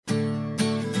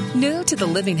New to the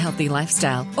living healthy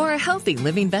lifestyle or a healthy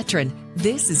living veteran,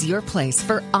 this is your place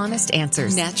for honest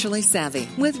answers. Naturally Savvy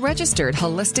with registered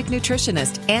holistic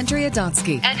nutritionist Andrea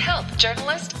Donsky and health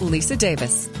journalist Lisa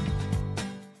Davis.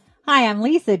 Hi, I'm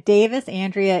Lisa Davis.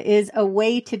 Andrea is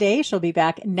away today. She'll be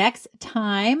back next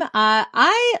time.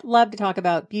 I love to talk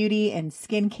about beauty and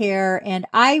skincare, and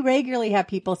I regularly have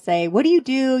people say, what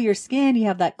do? Your skin, you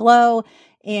have that glow.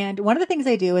 And one of the things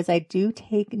I do is I do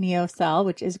take NeoCell,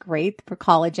 which is great for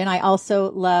collagen. I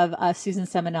also love Susan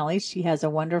Seminelli. She has a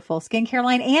wonderful skincare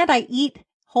line, and I eat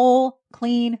whole,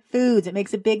 clean foods. It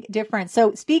makes a big difference.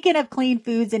 So speaking of clean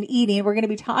foods and eating, we're going to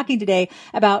be talking today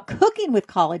about cooking with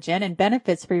collagen and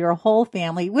benefits for your whole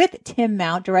family with Tim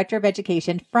Mount, Director of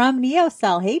Education from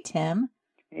NeoCell. Hey, Tim.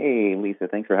 Hey, Lisa.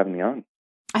 Thanks for having me on.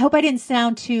 I hope I didn't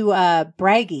sound too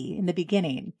braggy in the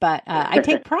beginning, but I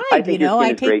take pride, I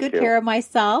take good care of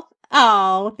myself.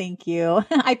 Oh, thank you.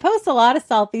 I post a lot of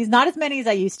selfies, not as many as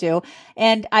I used to.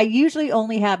 And I usually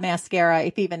only have mascara,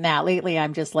 if even that. Lately,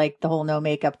 I'm just like the whole no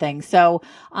makeup thing. So,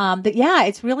 but yeah,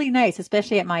 it's really nice,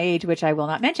 especially at my age, which I will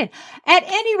not mention. At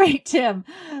any rate, Tim,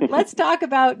 let's talk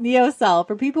about NeoCell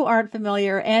for people who aren't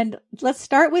familiar. And let's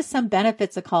start with some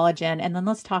benefits of collagen. And then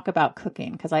let's talk about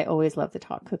cooking, because I always love to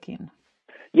talk cooking.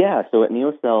 Yeah, so at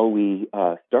NeoCell, we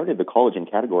started the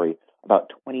collagen category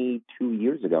about 22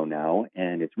 years ago now,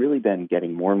 and it's really been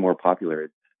getting more and more popular as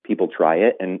people try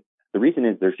it. And the reason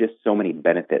is there's just so many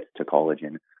benefits to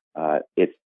collagen.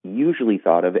 It's usually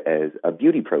thought of as a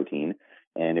beauty protein,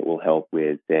 and it will help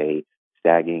with, say,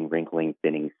 sagging, wrinkling,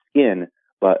 thinning skin.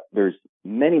 But there's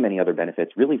many, many other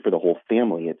benefits really for the whole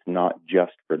family. It's not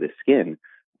just for the skin.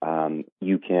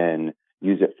 You can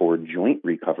use it for joint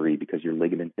recovery because your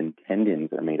ligaments and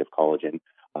tendons are made of collagen.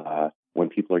 When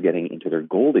people are getting into their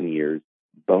golden years,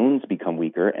 bones become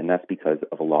weaker, and that's because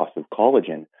of a loss of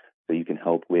collagen. So you can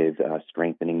help with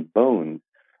strengthening bones.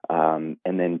 And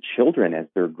then children, as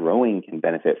they're growing, can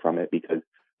benefit from it because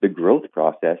the growth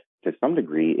process, to some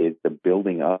degree, is the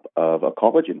building up of a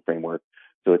collagen framework.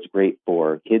 So it's great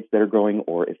for kids that are growing,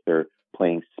 or if they're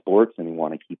playing sports and they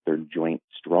want to keep their joints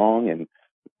strong and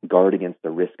guard against the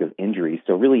risk of injury.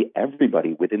 So really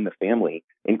everybody within the family,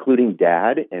 including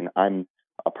dad, and I'm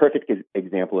a perfect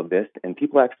example of this, and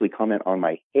people actually comment on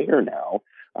my hair now.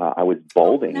 I was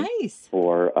balding nice.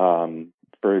 for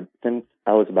since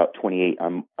I was about 28.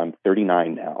 I'm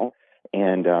 39 now.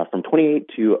 And from 28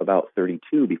 to about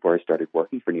 32, before I started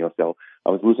working for NeoCell, I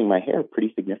was losing my hair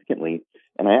pretty significantly.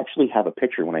 And I actually have a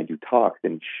picture when I do talks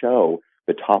and show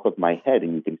the top of my head,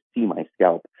 and you can see my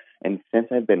scalp. And since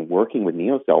I've been working with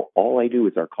NeoCell, all I do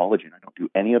is our collagen. I don't do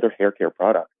any other hair care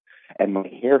products. And my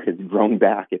hair has grown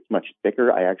back. It's much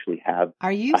thicker. I actually have a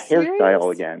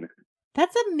hairstyle again.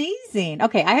 That's amazing.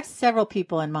 Okay, I have several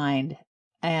people in mind,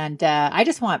 and I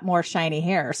just want more shiny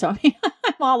hair. So I mean,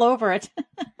 I'm all over it.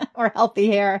 Or healthy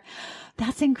hair.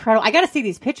 That's incredible. I got to see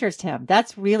these pictures, Tim.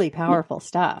 That's really powerful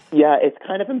stuff. Yeah, it's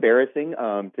kind of embarrassing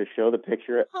to show the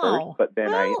picture at first, but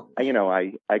then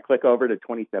I click over to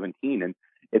 2017, and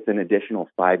it's an additional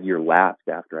 5-year lapse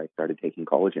after I started taking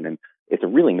collagen, and it's a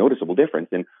really noticeable difference.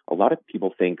 And a lot of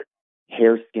people think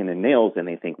hair, skin, and nails, and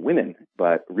they think women,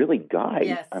 but really guys.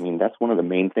 Yes. I mean, that's one of the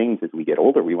main things as we get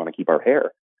older. We want to keep our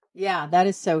hair. Yeah, that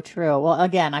is so true. Well,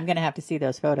 again, I'm going to have to see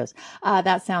those photos.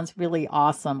 That sounds really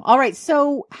awesome. All right.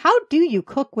 So how do you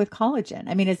cook with collagen?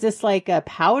 I mean, is this like a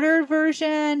powdered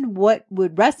version? What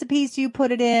recipes do you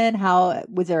put it in?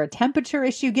 Was there a temperature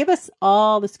issue? Give us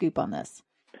all the scoop on this.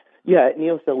 Yeah, at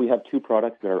NeoCell, we have 2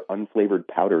 products that are unflavored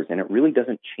powders, and it really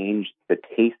doesn't change the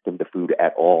taste of the food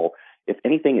at all. If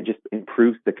anything, it just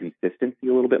improves the consistency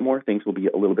a little bit more. Things will be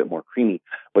a little bit more creamy,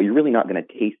 but you're really not going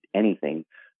to taste anything.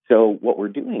 So what we're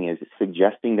doing is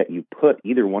suggesting that you put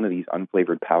either one of these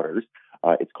unflavored powders.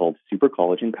 It's called Super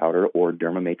Collagen Powder or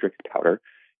Dermamatrix Powder,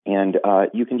 and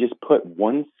you can just put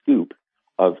 1 scoop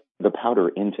of the powder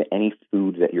into any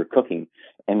food that you're cooking.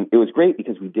 And it was great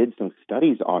because we did some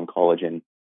studies on collagen.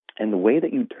 And the way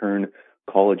that you turn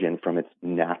collagen from its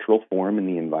natural form in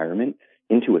the environment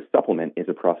into a supplement is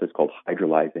a process called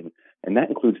hydrolyzing. And that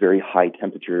includes very high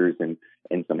temperatures and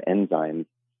some enzymes.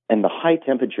 And the high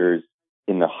temperatures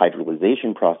in the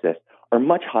hydrolyzation process are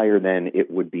much higher than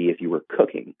it would be if you were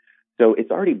cooking. So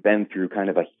it's already been through kind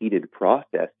of a heated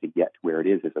process to get to where it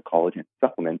is as a collagen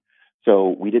supplement.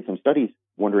 So we did some studies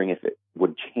wondering if it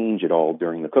would change at all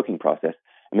during the cooking process.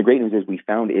 And the great news is we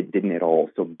found it didn't at all.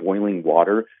 So boiling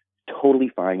water, totally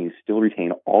fine. You still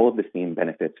retain all of the same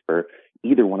benefits for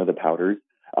either one of the powders.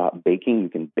 Baking, you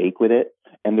can bake with it.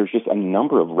 And there's just a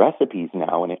number of recipes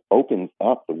now, and it opens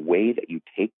up the way that you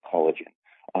take collagen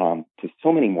to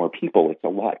so many more people. It's a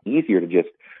lot easier to just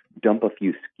dump a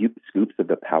few scoops of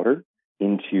the powder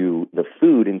into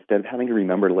instead of having to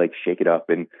remember to like shake it up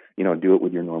and, do it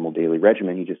with your normal daily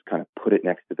regimen, you just kind of put it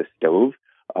next to the stove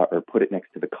or put it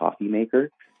next to the coffee maker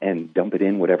and dump it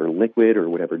in whatever liquid or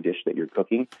whatever dish that you're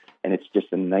cooking. And it's just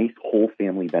a nice whole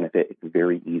family benefit. It's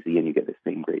very easy and you get the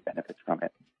same great benefits from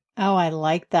it. Oh, I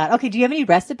like that. Okay. Do you have any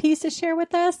recipes to share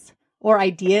with us or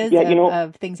ideas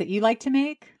of things that you like to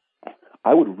make?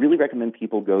 I would really recommend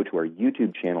people go to our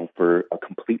YouTube channel for a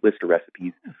complete list of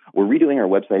recipes. We're redoing our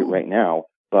website right now,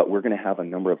 but we're going to have a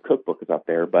number of cookbooks out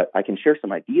there. But I can share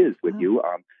some ideas with you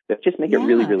that just make it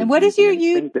really, really. And what is your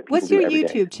what's your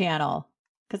YouTube channel?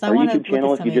 Because our YouTube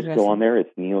channel, if you just go on there, it's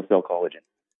NeoCell Collagen.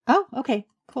 Oh, okay,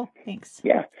 cool, thanks.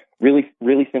 Yeah, really,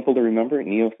 really simple to remember.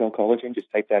 NeoCell Collagen.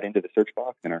 Just type that into the search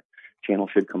box, and our channel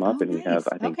should come up. And we have,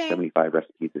 I think, 75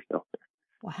 recipes or so.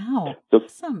 Wow. So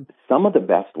awesome. Some of the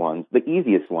best ones, the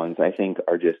easiest ones, I think,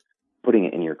 are just putting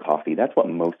it in your coffee. That's what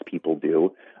most people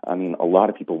do. I mean, a lot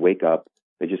of people wake up,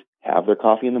 they just have their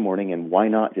coffee in the morning, and why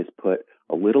not just put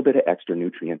a little bit of extra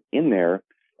nutrients in there?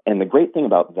 And the great thing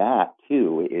about that,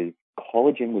 too, is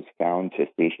collagen was found to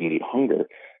satiate hunger.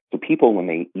 So people, when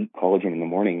they eat collagen in the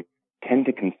morning, tend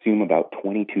to consume about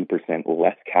 22%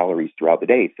 less calories throughout the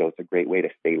day. So it's a great way to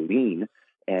stay lean.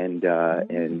 And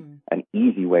an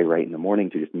easy way right in the morning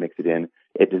to just mix it in.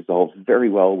 It dissolves very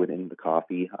well within the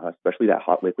coffee, especially that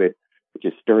hot liquid. It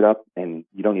just stir it up and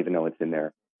you don't even know it's in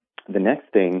there. The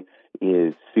next thing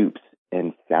is soups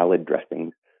and salad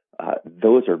dressings.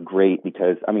 Those are great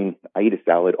because, I eat a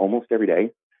salad almost every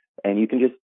day and you can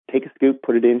just take a scoop,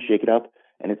 put it in, shake it up,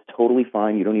 and it's totally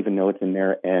fine. You don't even know it's in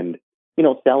there. And,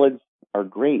 salads are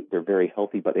great. They're very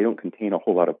healthy, but they don't contain a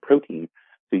whole lot of protein.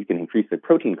 So you can increase the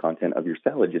protein content of your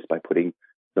salad just by putting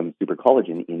some super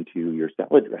collagen into your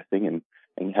salad dressing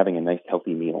and having a nice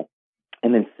healthy meal.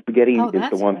 And then spaghetti is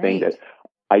the one thing that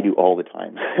I do all the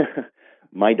time.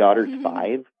 My daughter's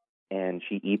 5 and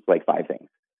she eats like 5 things.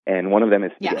 And one of them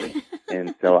is spaghetti. Yeah.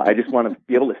 And so I just want to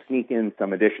be able to sneak in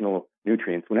some additional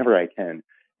nutrients whenever I can.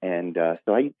 And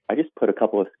so I just put a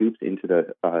couple of scoops into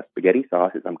the spaghetti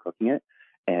sauce as I'm cooking it.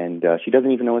 And she doesn't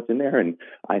even know what's in there. And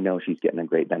I know she's getting a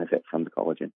great benefit from the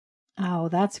collagen. Oh,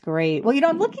 that's great. Well,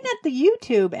 I'm looking at the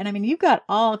YouTube and you've got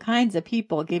all kinds of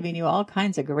people giving you all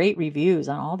kinds of great reviews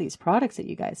on all these products that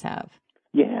you guys have.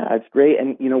 Yeah, it's great.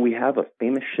 And, we have a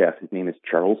famous chef. His name is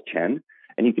Charles Chen.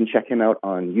 And you can check him out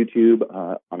on YouTube.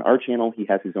 On our channel, he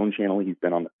has his own channel. He's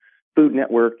been on the Food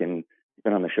Network and he's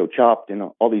been on the show Chopped and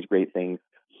all these great things.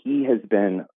 He has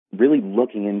been really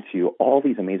looking into all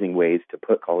these amazing ways to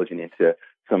put collagen into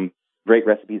some great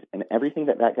recipes, and everything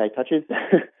that guy touches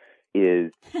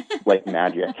is like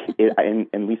magic.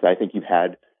 And Lisa, I think you've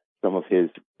had some of his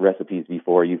recipes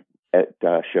before. You've at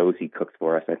shows he cooks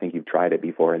for us. I think you've tried it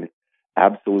before, and it's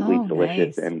absolutely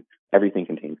delicious. Nice. And everything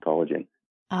contains collagen.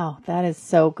 Oh, that is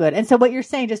so good. And so what you're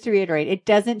saying, just to reiterate, it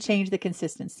doesn't change the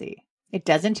consistency. It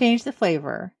doesn't change the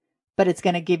flavor, but it's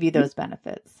going to give you those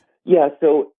benefits. Yeah.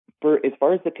 So as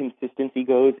far as the consistency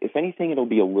goes, if anything, it'll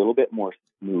be a little bit more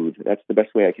smooth. That's the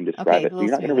best way I can describe it. So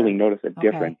you're not going to really notice a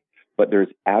difference, but there's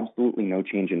absolutely no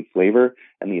change in flavor,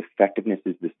 and the effectiveness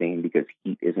is the same because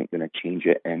heat isn't going to change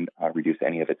it and reduce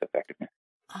any of its effectiveness.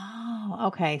 Oh,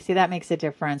 okay. See, that makes a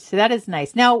difference. So that is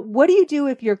nice. Now, what do you do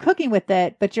if you're cooking with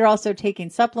it, but you're also taking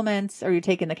supplements or you're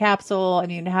taking the capsule?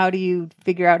 How do you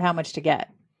figure out how much to get?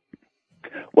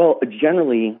 Well,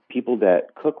 generally, people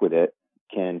that cook with it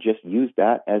can just use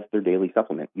that as their daily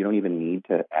supplement. You don't even need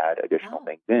to add additional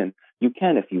things in. You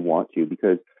can if you want to,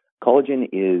 because collagen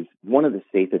is one of the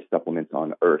safest supplements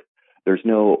on earth. There's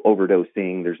no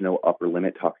overdosing. There's no upper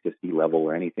limit toxicity level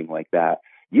or anything like that.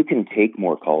 You can take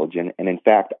more collagen. And in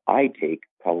fact, I take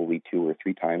probably 2 or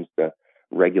 3 times the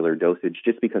regular dosage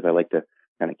just because I like to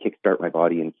kind of kickstart my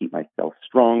body and keep myself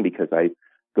strong, because I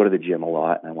go to the gym a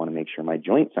lot and I want to make sure my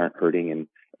joints aren't hurting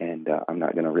and I'm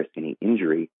not going to risk any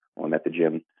injury when I'm at the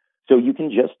gym. So you can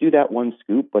just do that 1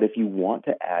 scoop. But if you want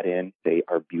to add in, say,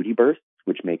 our Beauty Bursts,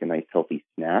 which make a nice healthy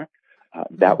snack,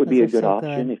 that would be a good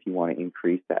option if you want to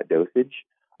increase that dosage.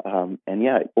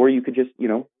 Or you could just,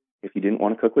 if you didn't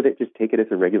want to cook with it, just take it as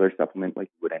a regular supplement like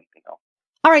you would anything else.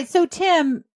 All right. So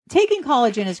Tim, taking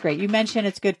collagen is great. You mentioned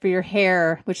it's good for your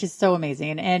hair, which is so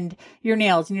amazing, and your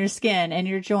nails and your skin and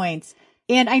your joints.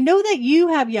 And I know that you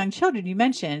have young children. You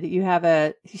mentioned that you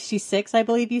have she's 6, I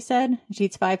believe you said. She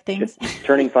eats 5 things. She's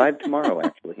turning 5 tomorrow,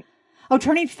 actually. Oh,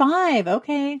 turning 5.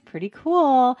 Okay. Pretty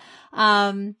cool.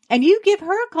 And you give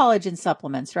her collagen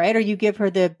supplements, right? Or you give her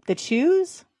the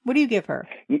chews? What do you give her?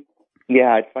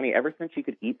 Yeah, it's funny. Ever since she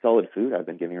could eat solid food, I've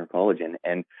been giving her collagen.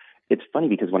 And it's funny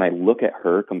because when I look at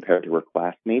her compared to her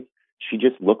classmates, she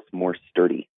just looks more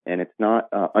sturdy. And it's not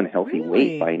unhealthy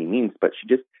weight by any means, but she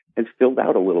just has filled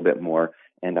out a little bit more.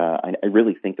 And I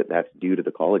really think that that's due to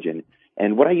the collagen.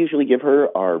 And what I usually give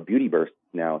her are beauty bursts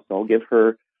now. So I'll give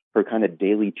her kind of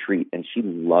daily treat, and she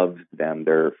loves them.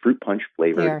 They're fruit punch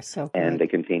flavored, They are so good. and they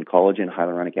contain collagen,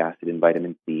 hyaluronic acid, and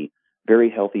vitamin C.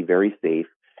 Very healthy, very safe.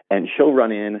 And she'll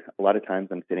run in. A lot of times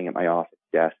I'm sitting at my office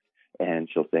desk, and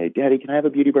she'll say, "Daddy, can I have a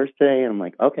beauty burst today?" And I'm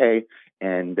like, "Okay."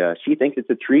 And she thinks it's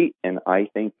a treat, and I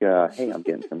think, hey, I'm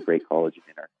getting some great collagen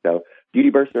in her. So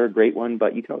beauty bursts are a great one,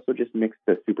 but you can also just mix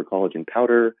the super collagen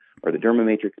powder or the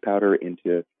Dermamatrix powder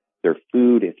into their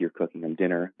food if you're cooking them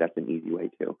dinner. That's an easy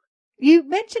way too. You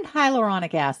mentioned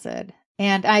hyaluronic acid,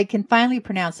 and I can finally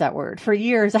pronounce that word. For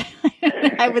years,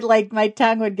 I would my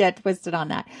tongue would get twisted on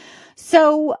that.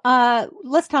 So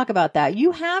let's talk about that.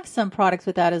 You have some products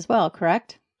with that as well,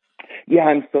 correct? Yeah,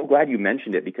 I'm so glad you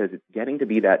mentioned it because it's getting to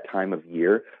be that time of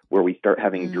year where we start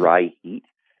having dry heat,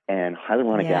 and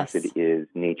hyaluronic acid is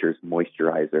nature's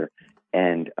moisturizer.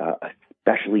 And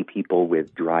especially people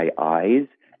with dry eyes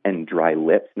and dry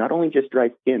lips, not only just dry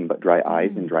skin, but dry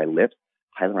eyes and dry lips,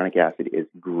 hyaluronic acid is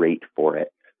great for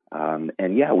it.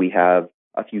 And yeah, we have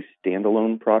a few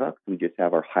standalone products. We just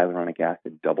have our hyaluronic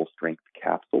acid double strength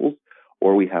capsules,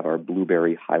 or we have our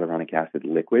blueberry hyaluronic acid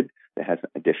liquid that has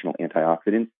additional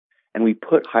antioxidants. And we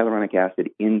put hyaluronic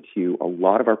acid into a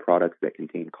lot of our products that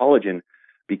contain collagen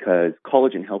because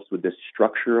collagen helps with the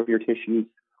structure of your tissues,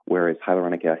 whereas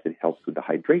hyaluronic acid helps with the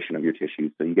hydration of your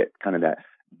tissues. So you get kind of that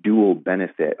dual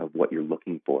benefit of what you're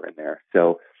looking for in there.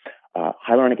 So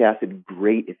hyaluronic acid,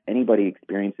 great if anybody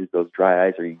experiences those dry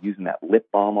eyes or you're using that lip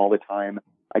balm all the time.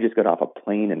 I just got off a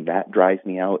plane and that dries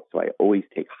me out. So I always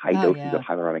take high doses of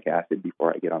hyaluronic acid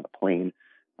before I get on the plane.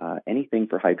 Anything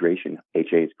for hydration,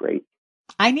 HA is great.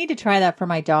 I need to try that for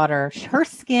my daughter. Her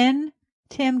skin,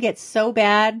 Tim, gets so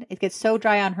bad. It gets so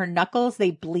dry on her knuckles,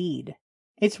 they bleed.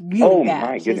 It's really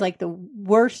bad. She's like the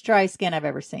worst dry skin I've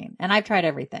ever seen. And I've tried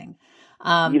everything.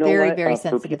 Very, very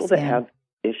sensitive for people skin. that have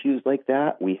issues like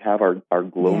that, we have our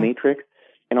Glow Matrix.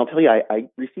 And I'll tell you, I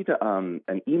received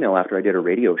an email after I did a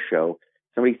radio show.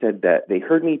 Somebody said that they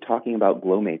heard me talking about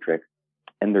Glow Matrix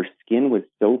and their skin was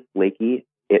so flaky,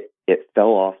 it fell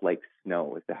off like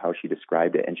snow, is how she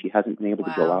described it. And she hasn't been able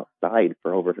to go outside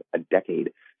for over a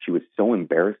decade. She was so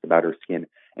embarrassed about her skin.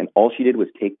 And all she did was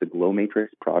take the Glow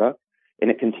Matrix product,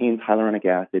 and it contains hyaluronic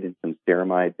acid and some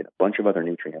ceramides and a bunch of other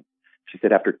nutrients. She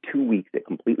said after 2 weeks, it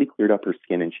completely cleared up her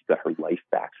skin and she got her life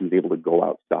back. She was able to go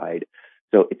outside.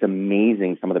 So it's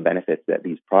amazing some of the benefits that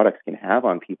these products can have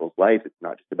on people's lives. It's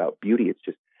not just about beauty.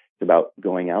 It's about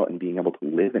going out and being able to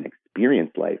live and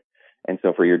experience life. And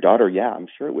so for your daughter, I'm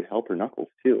sure it would help her knuckles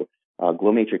too.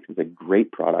 Glow Matrix is a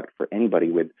great product for anybody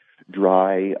with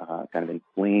dry, kind of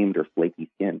inflamed or flaky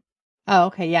skin. Oh,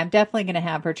 okay. Yeah, I'm definitely going to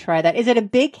have her try that. Is it a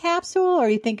big capsule or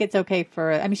you think it's okay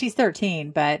she's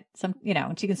 13, but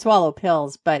she can swallow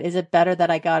pills, but is it better that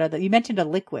I got her you mentioned a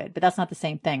liquid, but that's not the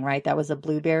same thing, right? That was a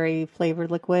blueberry flavored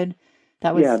liquid.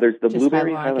 There's the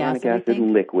blueberry hyaluronic acid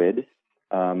liquid.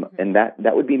 And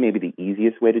that would be maybe the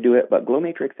easiest way to do it. But Glow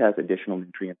Matrix has additional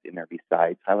nutrients in there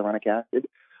besides hyaluronic acid.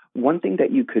 One thing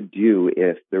that you could do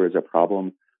if there is a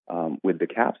problem with the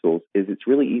capsules is it's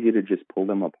really easy to just pull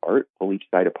each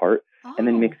side apart, and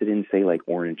then mix it in, say, like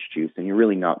orange juice. And you're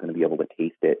really not going to be able to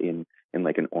taste it in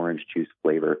like an orange juice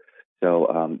flavor.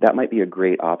 So that might be a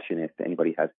great option if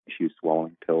anybody has issues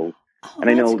swallowing pills. And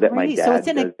I know that my dad so it's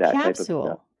in does a capsule. Type of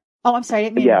stuff. Oh, I'm sorry. I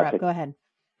didn't mean to interrupt. Go ahead.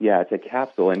 Yeah, it's a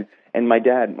capsule. And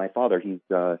my father, he's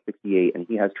 68, and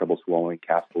he has trouble swallowing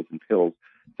capsules and pills.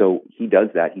 So he does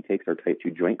that. He takes our type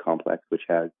 2 joint complex, which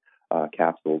has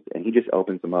capsules, and he just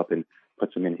opens them up and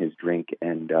puts them in his drink,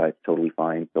 and it's totally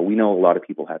fine. So we know a lot of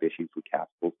people have issues with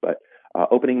capsules, but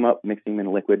opening them up, mixing them in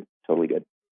a liquid, totally good.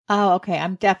 Oh, okay.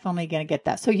 I'm definitely going to get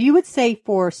that. So you would say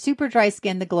for super dry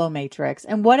skin, the Glow Matrix.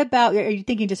 And what about, are you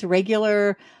thinking just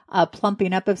regular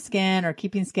plumping up of skin or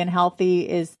keeping skin healthy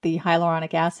is the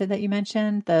hyaluronic acid that you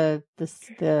mentioned, the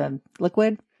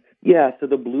liquid? Yeah, so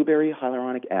the blueberry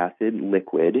hyaluronic acid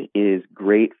liquid is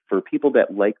great for people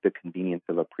that like the convenience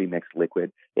of a premixed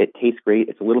liquid. It tastes great.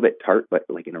 It's a little bit tart, but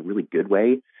like in a really good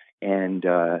way. And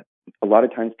a lot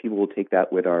of times people will take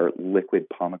that with our liquid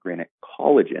pomegranate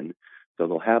collagen. So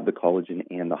they'll have the collagen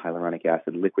and the hyaluronic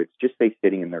acid liquids just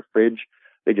sitting in their fridge.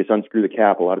 They just unscrew the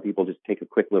cap. A lot of people just take a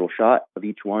quick little shot of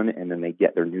each one, and then they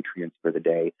get their nutrients for the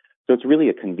day. So it's really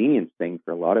a convenience thing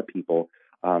for a lot of people.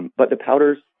 But the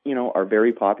powders, are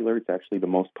very popular. It's actually the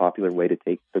most popular way to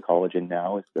take the collagen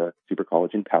now is the super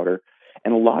collagen powder.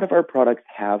 And a lot of our products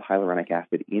have hyaluronic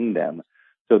acid in them.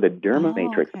 So the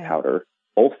Dermamatrix powder,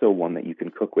 also one that you can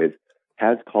cook with,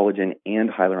 has collagen and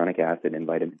hyaluronic acid and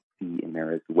vitamin C in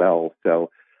there as well.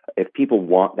 So if people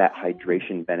want that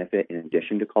hydration benefit in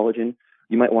addition to collagen,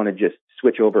 you might want to just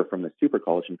switch over from the super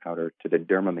collagen powder to the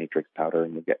Derma Matrix powder,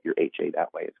 and you'll get your HA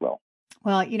that way as well.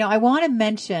 Well, I want to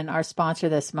mention our sponsor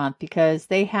this month because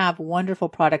they have wonderful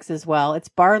products as well. It's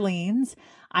Barlean's.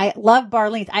 I love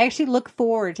Barlean's. I actually look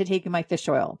forward to taking my fish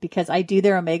oil because I do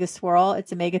their omega swirl.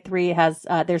 It's omega-3. It has,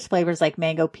 there's flavors like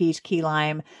mango, peach, key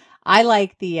lime. I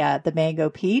like the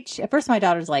mango peach. At first my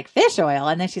daughter's like, fish oil.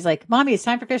 And then she's like, Mommy, it's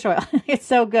time for fish oil. It's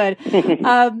so good.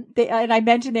 And I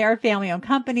mentioned they're a family owned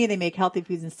company. They make healthy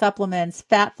foods and supplements,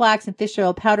 fat, flax and fish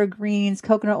oil, powdered greens,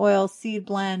 coconut oil, seed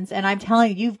blends. And I'm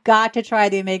telling you, you've got to try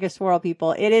the Omega Swirl,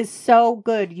 people. It is so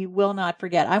good. You will not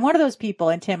forget. I'm one of those people.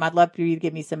 And Tim, I'd love for you to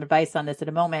give me some advice on this in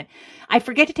a moment. I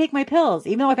forget to take my pills,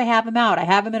 even though if I have them out, I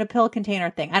have them in a pill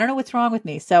container thing. I don't know what's wrong with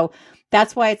me. So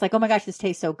that's why it's like, oh my gosh, this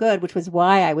tastes so good, which was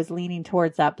why I was leaning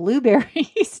towards that blueberry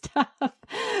stuff.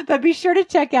 But be sure to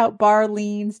check out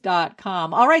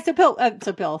barleans.com. All right. So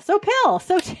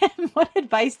Tim, what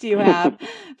advice do you have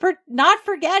for not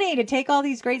forgetting to take all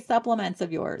these great supplements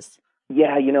of yours?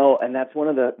 Yeah, and that's one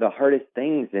of the hardest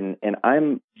things. And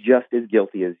I'm just as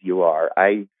guilty as you are.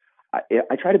 I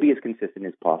try to be as consistent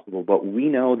as possible, but we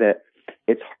know that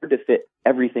it's hard to fit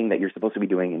everything that you're supposed to be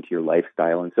doing into your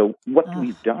lifestyle. And so what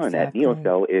we've done at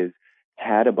NeoCell is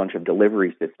had a bunch of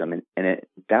delivery system, and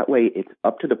that way it's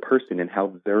up to the person and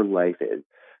how their life is.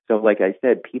 So like I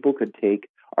said, people could take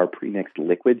our premixed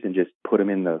liquids and just put them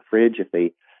in the fridge if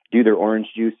they do their orange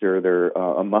juice or their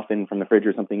a muffin from the fridge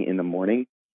or something in the morning,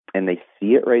 and they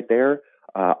see it right there.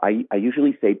 I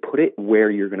usually say put it where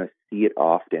you're going to see it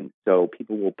often. So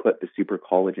people will put the super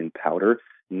collagen powder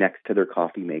next to their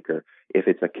coffee maker. If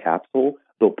it's a capsule,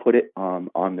 they'll put it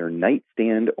on their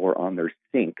nightstand or on their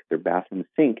sink, their bathroom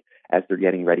sink, as they're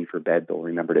getting ready for bed. They'll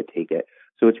remember to take it.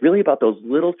 So it's really about those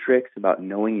little tricks about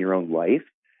knowing your own life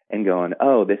and going,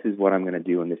 oh, this is what I'm going to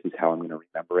do and this is how I'm going to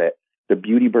remember it. The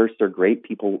beauty bursts are great.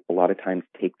 People a lot of times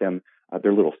take them,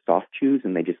 they're little soft chews,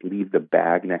 and they just leave the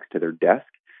bag next to their desk.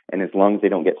 And as long as they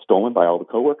don't get stolen by all the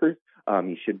coworkers,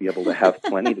 you should be able to have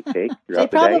plenty to take throughout the day. They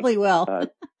probably will.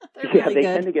 They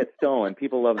tend to get stolen.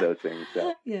 People love those things.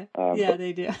 So. Yeah,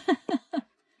 they do.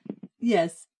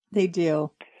 Yes, they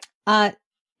do.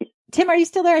 Tim, are you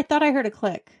still there? I thought I heard a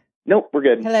click. Nope, we're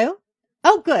good. Hello?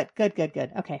 Oh, good.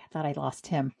 Okay, I thought I lost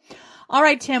Tim. All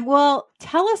right, Tim. Well,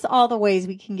 tell us all the ways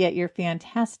we can get your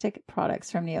fantastic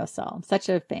products from NeoCell. I'm such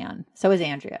a fan. So is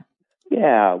Andrea.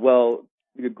 Yeah, well,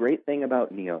 the great thing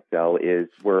about NeoCell is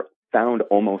we're found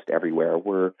almost everywhere.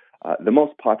 We're the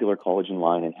most popular collagen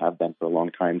line and have been for a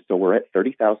long time. So we're at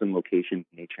 30,000 locations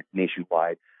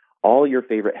nationwide. All your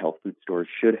favorite health food stores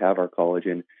should have our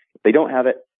collagen. If they don't have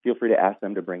it, feel free to ask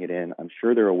them to bring it in. I'm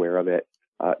sure they're aware of it.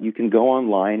 You can go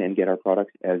online and get our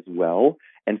products as well.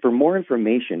 And for more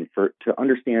information, to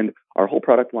understand our whole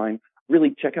product line,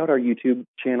 really check out our YouTube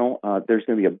channel. There's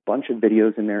going to be a bunch of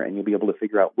videos in there, and you'll be able to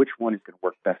figure out which one is going to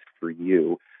work best for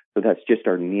you. So that's just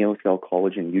our NeoCell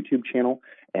Collagen YouTube channel,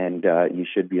 and you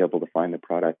should be able to find the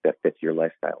product that fits your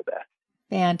lifestyle best.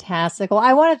 Fantastic. Well,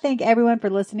 I want to thank everyone for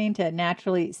listening to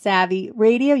Naturally Savvy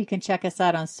Radio. You can check us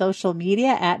out on social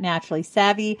media at Naturally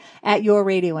Savvy, at Your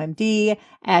Radio MD,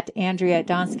 at Andrea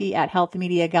Donsky, at Health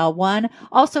Media Gal 1.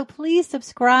 Also, please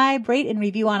subscribe, rate, and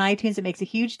review on iTunes. It makes a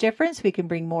huge difference. We can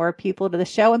bring more people to the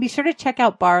show. And be sure to check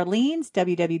out Barleans,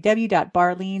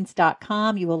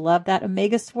 www.barleans.com. You will love that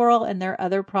Omega Swirl and their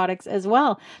other products as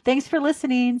well. Thanks for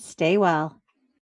listening. Stay well.